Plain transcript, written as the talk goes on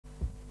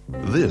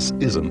This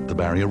isn't the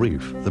Barrier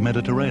Reef, the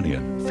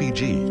Mediterranean,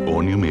 Fiji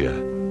or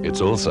Noumea. It's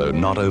also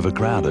not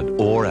overcrowded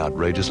or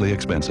outrageously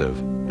expensive.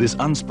 This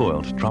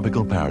unspoilt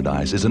tropical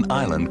paradise is an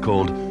island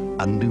called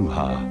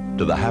Anuha.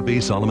 To the happy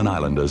Solomon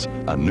Islanders,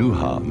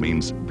 Anuha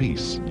means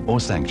peace or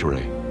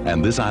sanctuary.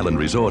 And this island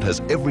resort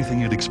has everything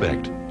you'd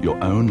expect.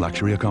 Your own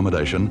luxury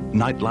accommodation,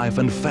 nightlife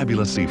and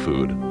fabulous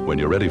seafood. When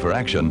you're ready for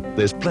action,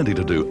 there's plenty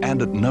to do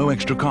and at no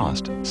extra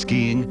cost.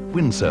 Skiing,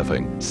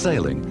 windsurfing,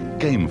 sailing,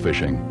 game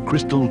fishing,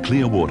 crystal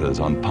clear waters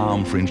on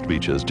palm-fringed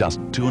beaches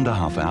just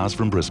 2.5 hours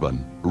from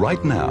Brisbane.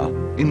 Right now,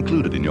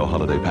 included in your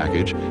holiday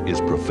package is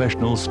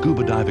professional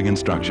scuba diving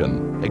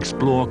instruction.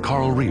 Explore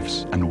coral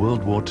reefs and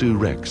World War II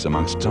wrecks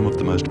amongst some of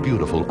the most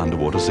beautiful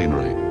underwater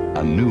scenery.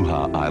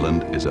 Anuha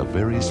Island is a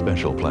very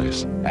special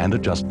place, and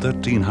at just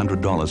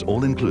 $1,300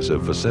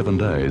 all-inclusive for 7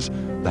 days,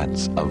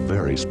 that's a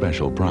very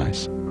special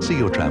price. See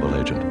your travel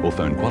agent or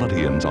phone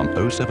Quality Inns on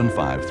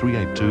 075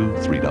 382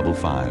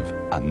 355.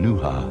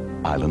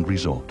 Anuha Island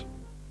Resort.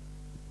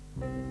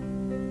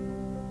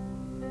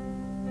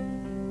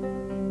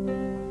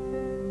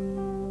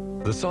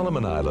 The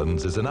Solomon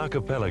Islands is an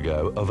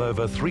archipelago of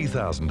over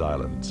 3,000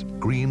 islands,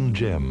 green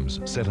gems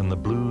set in the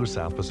blue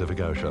South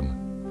Pacific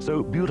Ocean.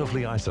 So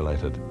beautifully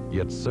isolated,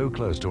 yet so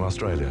close to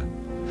Australia.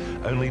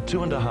 Only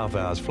 2.5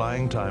 hours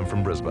flying time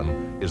from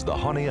Brisbane is the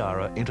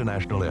Honiara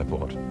International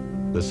Airport.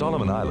 The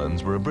Solomon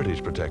Islands were a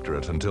British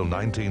protectorate until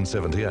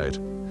 1978,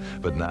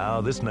 but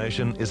now this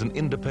nation is an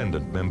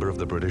independent member of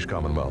the British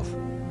Commonwealth.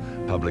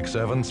 Public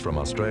servants from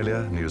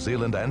Australia, New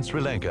Zealand and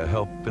Sri Lanka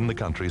help in the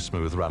country's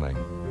smooth running.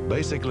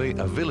 Basically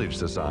a village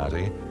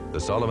society, the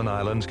Solomon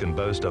Islands can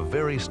boast a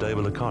very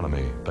stable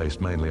economy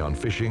based mainly on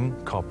fishing,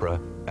 copra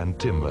and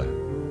timber.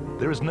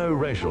 There is no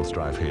racial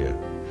strife here.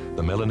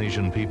 The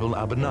Melanesian people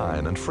are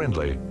benign and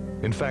friendly.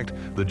 In fact,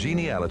 the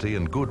geniality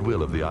and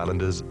goodwill of the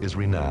islanders is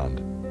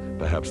renowned.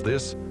 Perhaps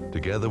this,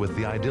 together with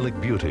the idyllic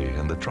beauty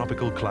and the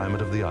tropical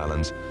climate of the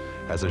islands,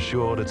 has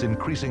assured its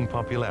increasing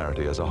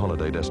popularity as a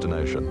holiday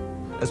destination,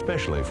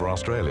 especially for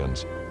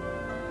Australians.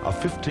 A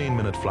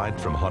 15-minute flight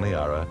from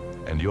Honiara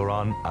and you're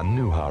on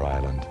Anuha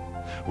Island,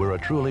 where a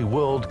truly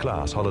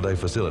world-class holiday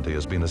facility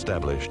has been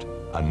established,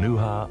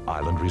 Anuha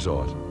Island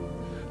Resort.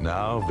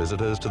 Now,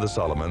 visitors to the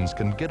Solomons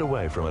can get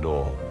away from it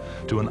all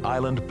to an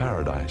island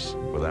paradise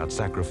without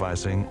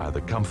sacrificing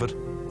either comfort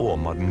or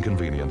modern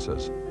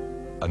conveniences.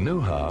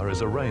 Anuha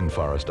is a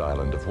rainforest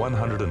island of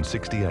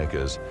 160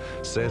 acres,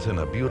 set in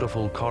a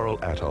beautiful coral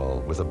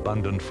atoll with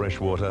abundant fresh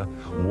water,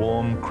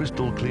 warm,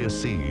 crystal-clear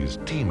seas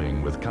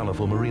teeming with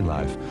colorful marine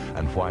life,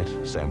 and white,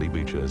 sandy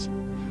beaches.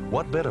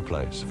 What better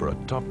place for a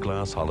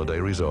top-class holiday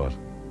resort?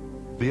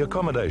 The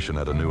accommodation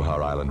at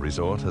Anuha Island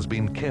Resort has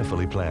been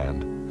carefully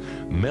planned.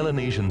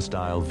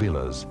 Melanesian-style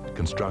villas,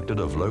 constructed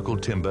of local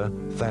timber,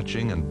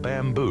 thatching and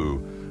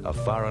bamboo, are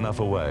far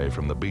enough away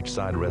from the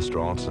beachside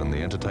restaurant and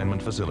the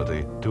entertainment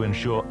facility to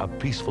ensure a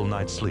peaceful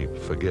night's sleep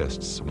for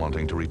guests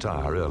wanting to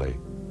retire early.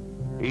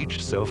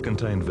 Each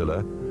self-contained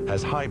villa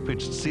has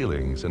high-pitched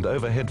ceilings and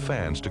overhead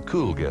fans to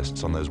cool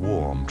guests on those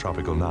warm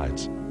tropical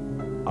nights.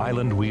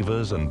 Island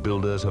weavers and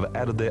builders have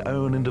added their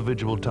own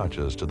individual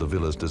touches to the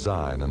villa's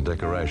design and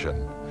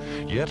decoration.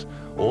 Yet,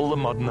 all the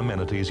modern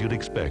amenities you'd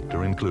expect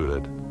are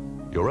included.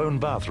 Your own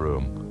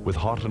bathroom with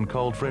hot and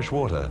cold fresh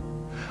water,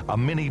 a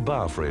mini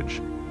bar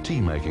fridge,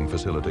 tea-making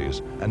facilities,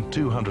 and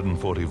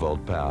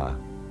 240-volt power.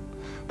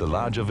 The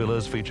larger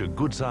villas feature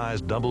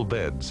good-sized double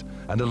beds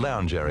and a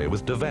lounge area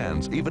with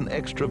divans, even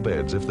extra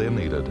beds if they're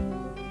needed.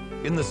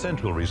 In the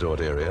central resort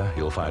area,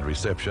 you'll find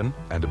reception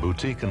and a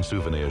boutique and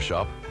souvenir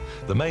shop,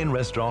 the main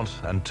restaurant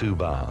and 2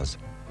 bars.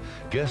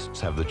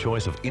 Guests have the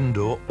choice of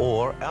indoor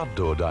or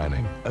outdoor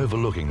dining,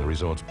 overlooking the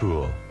resort's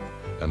pool.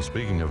 And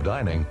speaking of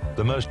dining,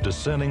 the most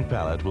discerning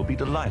palate will be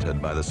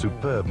delighted by the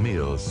superb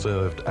meals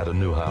served at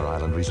Anuha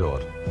Island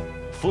Resort.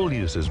 Full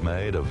use is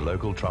made of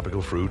local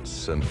tropical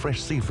fruits and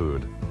fresh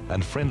seafood,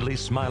 and friendly,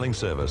 smiling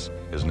service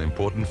is an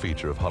important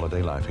feature of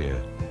holiday life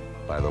here.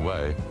 By the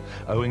way,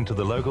 owing to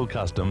the local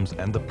customs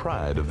and the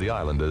pride of the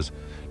islanders,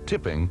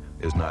 tipping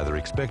is neither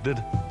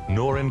expected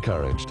nor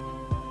encouraged.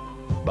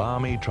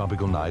 Balmy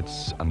tropical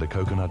nights under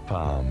coconut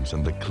palms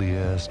and the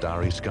clear,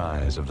 starry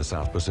skies of the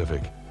South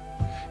Pacific.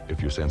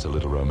 If you sense a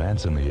little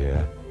romance in the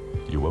air,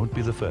 you won't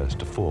be the first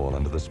to fall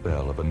under the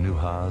spell of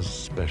Anuha's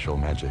special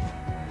magic.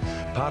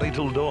 Party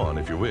till dawn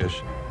if you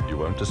wish. You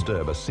won't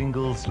disturb a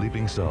single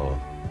sleeping soul.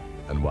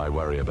 And why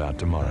worry about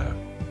tomorrow?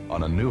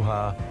 On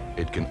Anuha,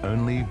 it can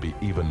only be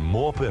even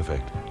more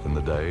perfect than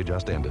the day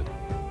just ended.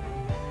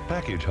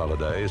 Package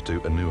holidays to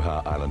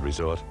Anuha Island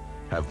Resort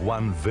have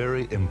one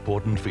very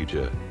important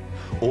feature.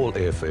 All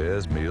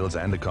airfares, meals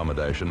and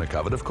accommodation are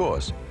covered, of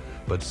course,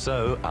 but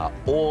so are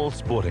all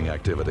sporting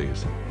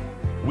activities.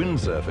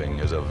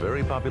 Windsurfing is a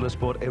very popular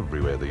sport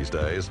everywhere these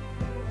days,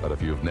 but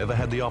if you've never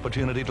had the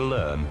opportunity to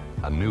learn,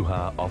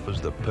 Anuha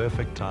offers the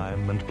perfect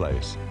time and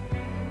place.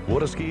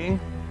 Water skiing?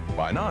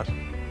 Why not?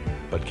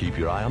 But keep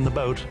your eye on the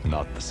boat,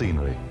 not the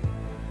scenery.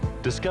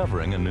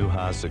 Discovering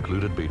Anuha's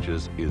secluded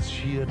beaches is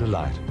sheer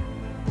delight.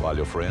 While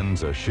your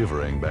friends are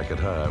shivering back at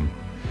home,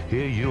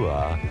 here you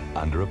are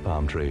under a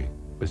palm tree,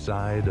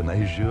 beside an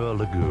azure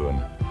lagoon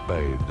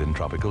bathed in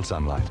tropical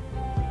sunlight.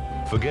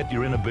 Forget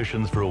your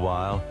inhibitions for a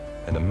while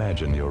and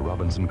imagine you're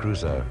Robinson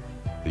Crusoe,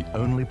 the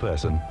only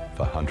person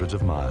for hundreds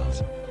of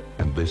miles.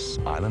 And this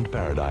island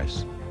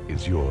paradise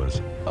is yours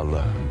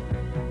alone.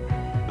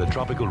 The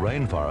tropical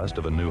rainforest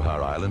of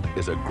Anuha Island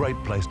is a great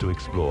place to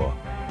explore.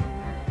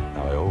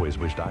 Now, I always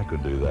wished I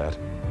could do that,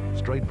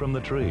 straight from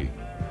the tree.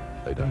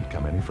 They don't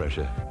come any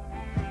fresher.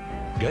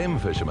 Game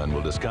fishermen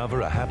will discover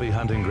a happy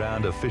hunting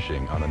ground of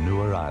fishing on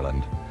Anuha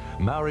Island.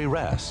 Maori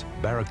wrasse,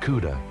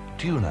 barracuda,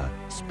 tuna,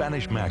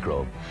 Spanish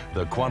mackerel.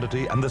 The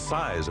quantity and the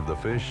size of the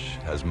fish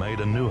has made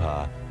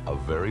Anuha a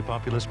very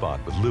popular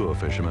spot with lure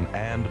fishermen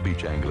and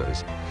beach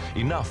anglers.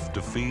 Enough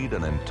to feed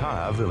an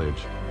entire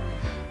village.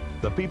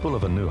 The people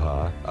of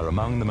Anuha are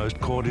among the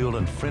most cordial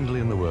and friendly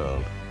in the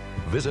world.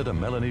 Visit a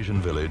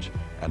Melanesian village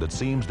and it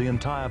seems the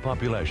entire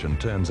population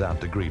turns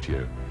out to greet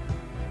you.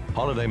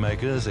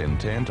 Holidaymakers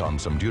intent on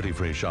some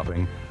duty-free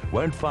shopping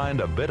won't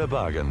find a better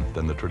bargain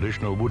than the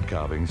traditional wood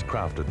carvings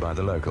crafted by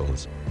the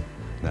locals.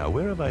 Now,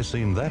 where have I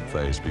seen that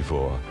face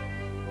before?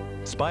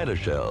 Spider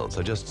shells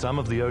are just some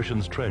of the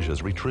ocean's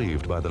treasures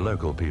retrieved by the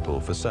local people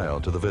for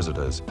sale to the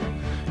visitors.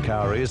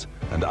 Cowries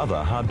and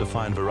other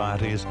hard-to-find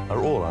varieties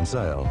are all on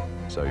sale,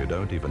 so you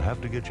don't even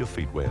have to get your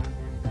feet wet.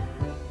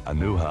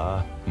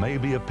 Anuha may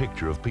be a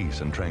picture of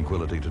peace and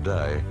tranquility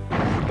today,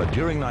 but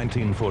during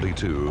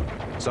 1942,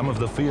 some of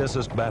the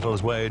fiercest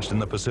battles waged in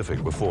the Pacific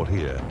were fought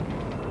here,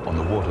 on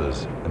the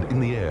waters and in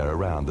the air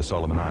around the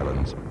Solomon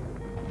Islands.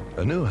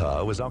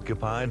 Anuha was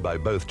occupied by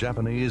both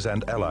Japanese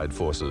and Allied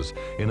forces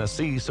in a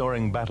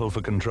sea-soaring battle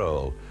for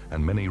control,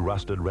 and many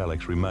rusted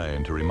relics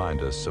remain to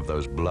remind us of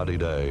those bloody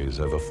days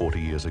over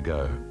 40 years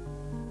ago.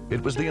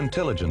 It was the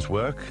intelligence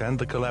work and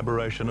the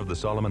collaboration of the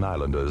Solomon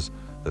Islanders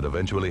that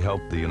eventually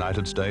helped the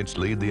United States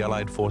lead the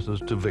Allied forces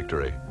to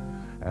victory,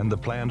 and the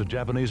planned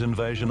Japanese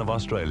invasion of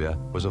Australia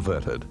was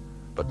averted,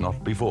 but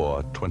not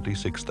before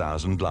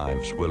 26,000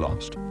 lives were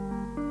lost.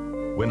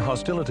 When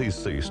hostilities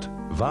ceased,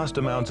 vast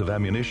amounts of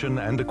ammunition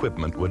and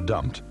equipment were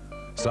dumped,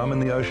 some in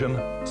the ocean,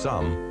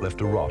 some left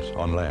to rot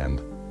on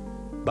land.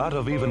 But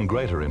of even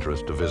greater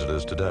interest to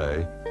visitors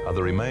today are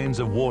the remains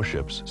of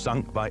warships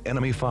sunk by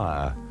enemy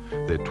fire,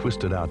 their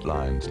twisted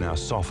outlines now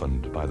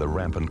softened by the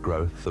rampant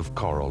growth of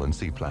coral and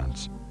sea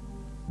plants.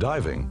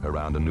 Diving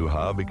around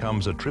Anuha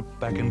becomes a trip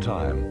back in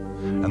time,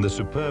 and the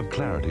superb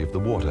clarity of the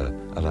water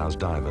allows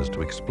divers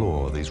to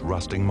explore these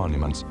rusting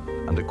monuments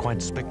under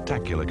quite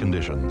spectacular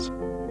conditions.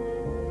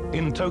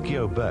 In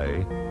Tokyo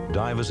Bay,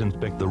 divers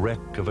inspect the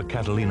wreck of a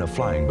Catalina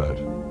flying boat.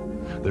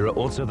 There are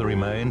also the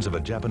remains of a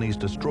Japanese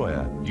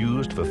destroyer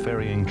used for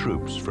ferrying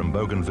troops from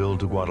Bougainville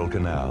to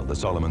Guadalcanal, the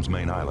Solomon's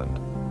main island.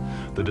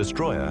 The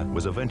destroyer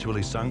was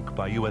eventually sunk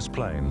by US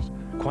planes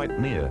quite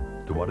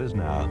near to what is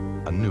now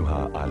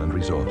Anuha Island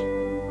Resort.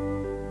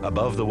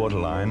 Above the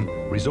waterline,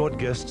 resort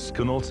guests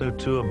can also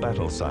tour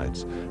battle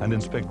sites and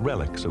inspect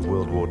relics of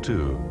World War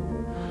II.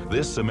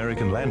 This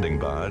American landing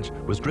barge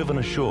was driven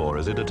ashore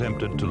as it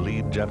attempted to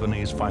lead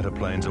Japanese fighter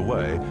planes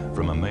away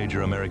from a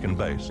major American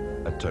base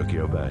at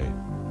Tokyo Bay.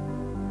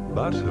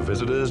 But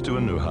visitors to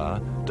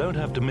Anuha don't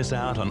have to miss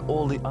out on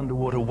all the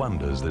underwater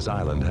wonders this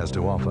island has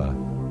to offer.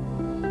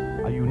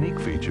 A unique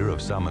feature of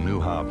some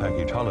Anuha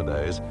package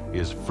holidays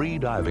is free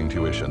diving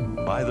tuition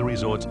by the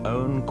resort's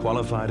own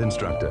qualified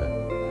instructor.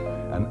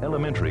 An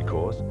elementary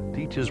course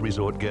teaches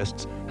resort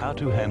guests how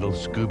to handle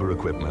scuba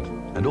equipment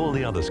and all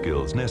the other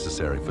skills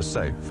necessary for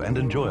safe and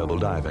enjoyable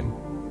diving.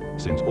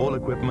 Since all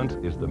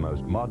equipment is the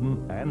most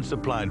modern and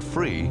supplied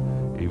free,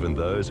 even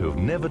those who have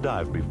never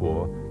dived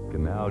before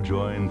can now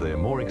join their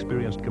more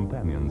experienced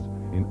companions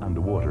in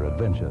underwater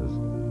adventures.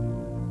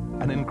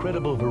 An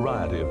incredible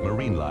variety of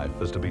marine life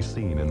is to be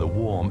seen in the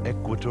warm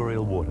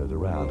equatorial waters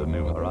around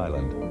Anuha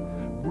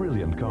Island.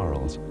 Brilliant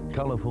corals,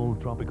 colorful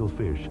tropical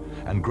fish,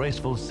 and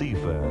graceful sea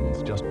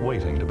ferns just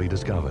waiting to be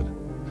discovered.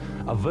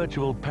 A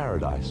virtual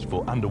paradise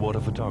for underwater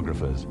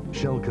photographers,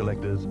 shell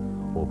collectors,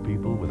 or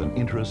people with an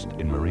interest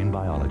in marine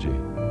biology.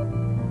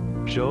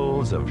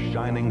 Shoals of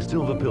shining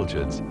silver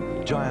pilchards,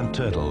 giant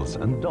turtles,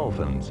 and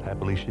dolphins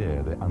happily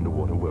share their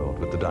underwater world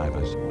with the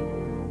divers.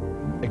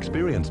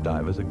 Experienced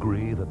divers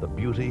agree that the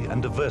beauty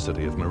and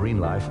diversity of marine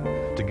life,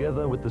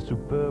 together with the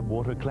superb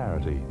water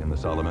clarity in the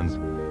Solomons,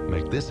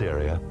 make this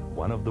area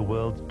one of the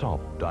world's top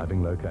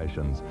diving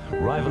locations,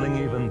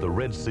 rivaling even the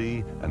Red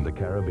Sea and the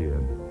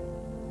Caribbean.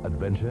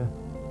 Adventure,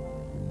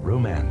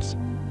 romance,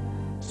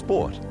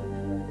 sport,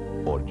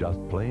 or just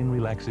plain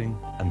relaxing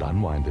and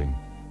unwinding.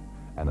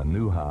 An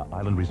Anuha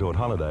Island Resort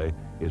holiday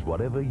is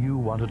whatever you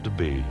want it to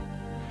be.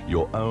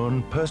 Your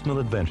own personal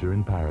adventure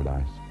in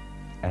paradise.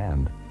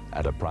 And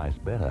at a price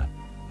better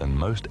than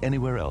most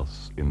anywhere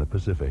else in the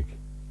Pacific.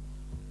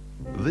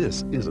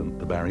 This isn't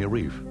the Barrier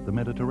Reef, the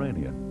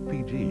Mediterranean,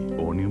 Fiji,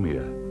 or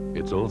Noumea.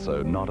 It's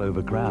also not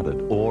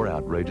overcrowded or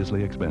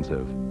outrageously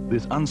expensive.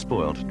 This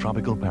unspoilt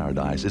tropical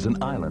paradise is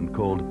an island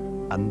called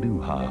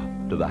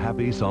Anuha. To the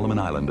happy Solomon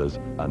Islanders,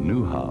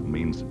 Anuha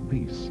means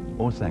peace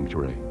or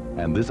sanctuary.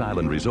 And this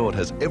island resort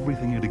has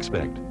everything you'd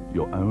expect.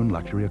 Your own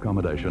luxury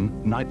accommodation,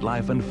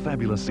 nightlife and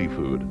fabulous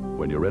seafood.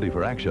 When you're ready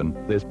for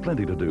action, there's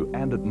plenty to do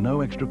and at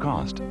no extra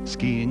cost.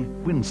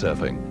 Skiing,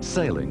 windsurfing,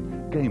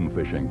 sailing, game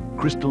fishing,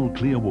 crystal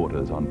clear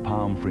waters on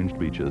palm-fringed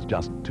beaches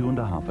just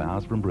 2.5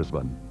 hours from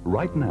Brisbane.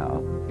 Right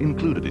now,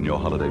 included in your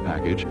holiday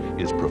package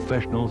is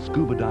professional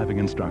scuba diving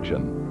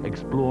instruction.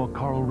 Explore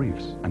coral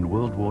reefs and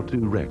World War II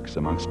wrecks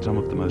amongst some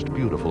of the most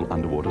beautiful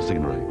underwater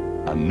scenery.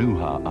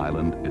 Anuha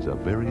Island is a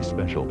very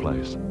special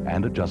place,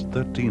 and at just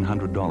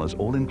 $1,300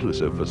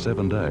 all-inclusive for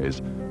 7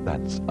 days,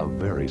 that's a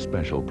very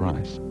special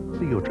price.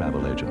 See your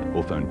travel agent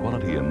or phone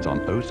Quality Inns on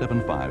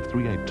 075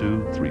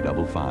 382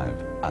 355.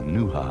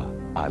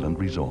 Anuha Island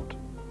Resort.